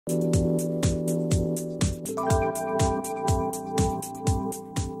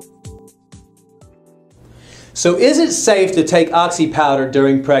So is it safe to take Oxy-Powder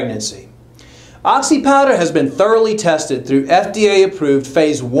during pregnancy? Oxy-Powder has been thoroughly tested through FDA-approved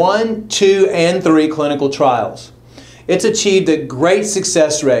phase 1, 2, and 3 clinical trials. It's achieved a great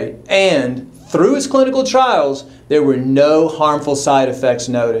success rate, and through its clinical trials, there were no harmful side effects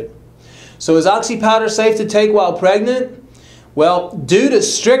noted. So is Oxy-Powder safe to take while pregnant? Well, due to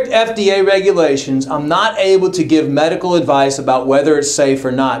strict FDA regulations, I'm not able to give medical advice about whether it's safe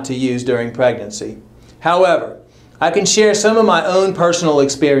or not to use during pregnancy. However, I can share some of my own personal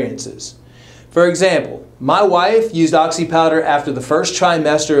experiences. For example, my wife used Oxy-Powder after the first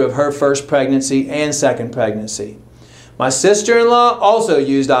trimester of her first pregnancy and second pregnancy. My sister-in-law also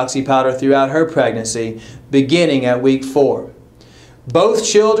used Oxy-Powder throughout her pregnancy, beginning at week 4. Both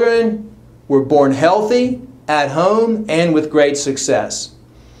children were born healthy, at home, and with great success.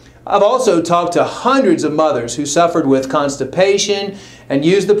 I've also talked to hundreds of mothers who suffered with constipation and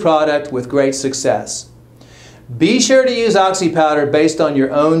used the product with great success. Be sure to use Oxy-Powder based on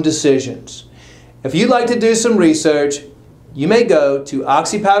your own decisions. If you'd like to do some research, you may go to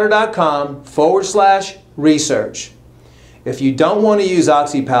oxypowder.com/research. If you don't want to use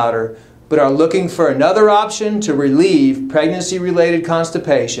Oxy-Powder but are looking for another option to relieve pregnancy-related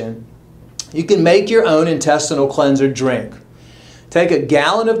constipation, you can make your own intestinal cleanser drink. Take a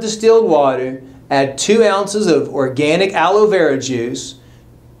gallon of distilled water, add 2 ounces of organic aloe vera juice,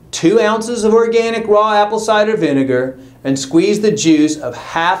 2 ounces of organic raw apple cider vinegar, and squeeze the juice of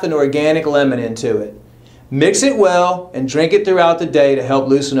half an organic lemon into it. Mix it well and drink it throughout the day to help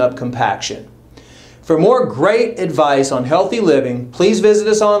loosen up compaction. For more great advice on healthy living, please visit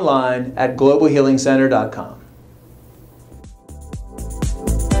us online at globalhealingcenter.com.